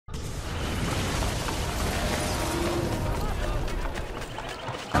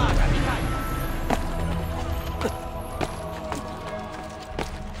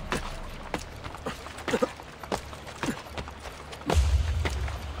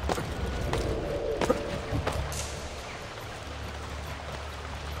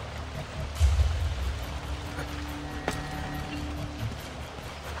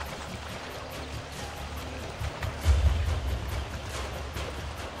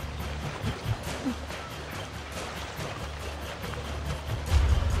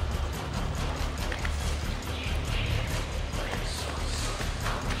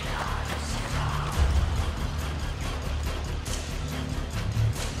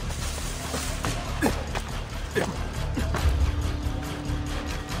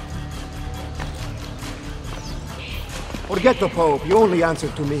Forget the Pope, you only answer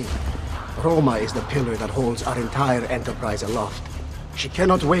to me. Roma is the pillar that holds our entire enterprise aloft. She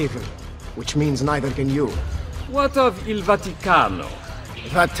cannot waver, which means neither can you. What of Il Vaticano?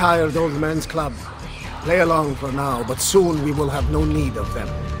 That tired old man's club. Play along for now, but soon we will have no need of them.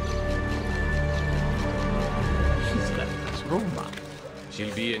 She's left us Roma.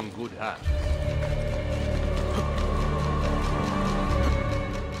 She'll be in good hands.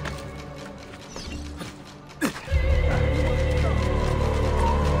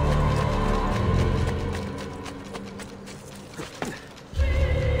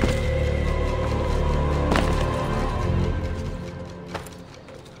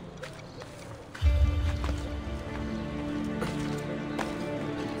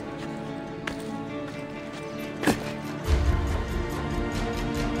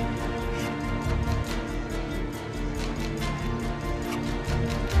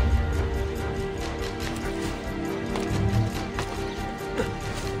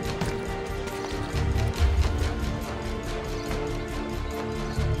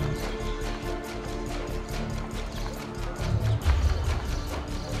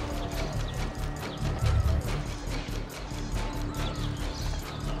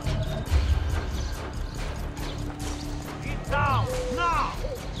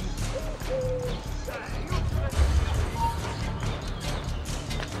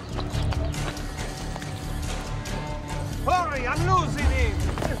 Hurry, I'm losing him!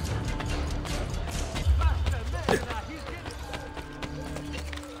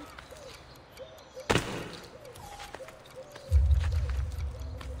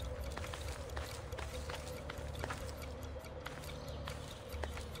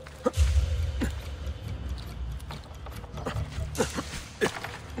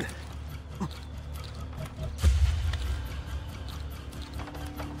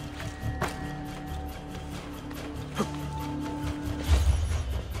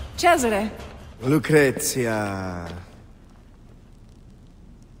 Cesare! Lucrezia.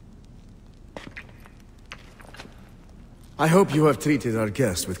 I hope you have treated our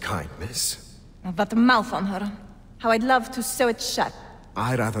guest with kindness. That mouth on her. How I'd love to sew it shut.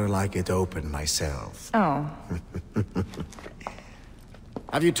 I rather like it open myself. Oh.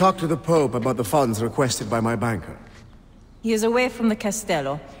 Have you talked to the Pope about the funds requested by my banker? He is away from the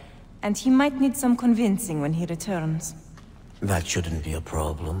Castello, and he might need some convincing when he returns. That shouldn't be a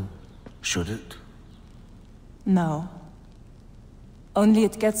problem, should it? No. Only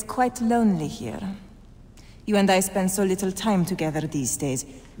it gets quite lonely here. You and I spend so little time together these days,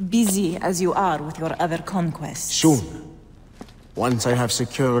 busy as you are with your other conquests. Soon. Once I have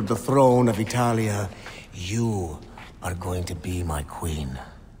secured the throne of Italia, You are going to be my queen.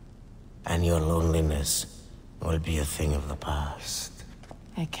 And your loneliness will be a thing of the past.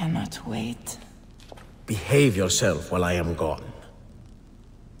 I cannot wait. behave yourself while I am gone.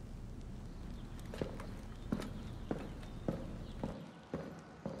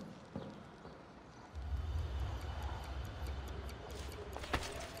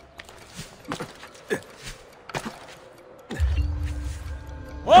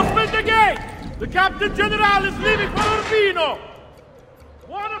 Open the gate! The Captain General is leaving for Urbino!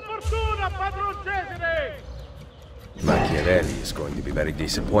 Buona fortuna, Padron Cesare! Machiavelli is going to be very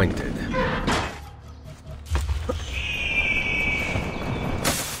disappointed.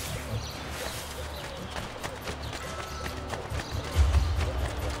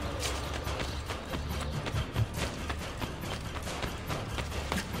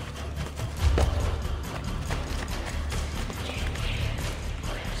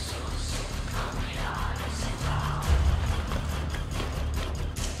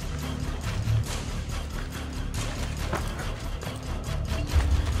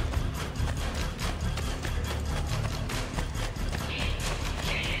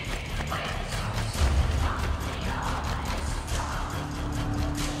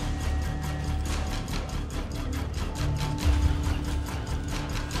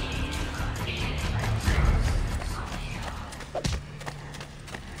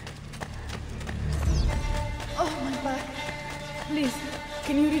 Please,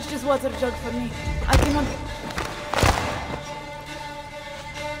 can you reach this water jug for me? I cannot...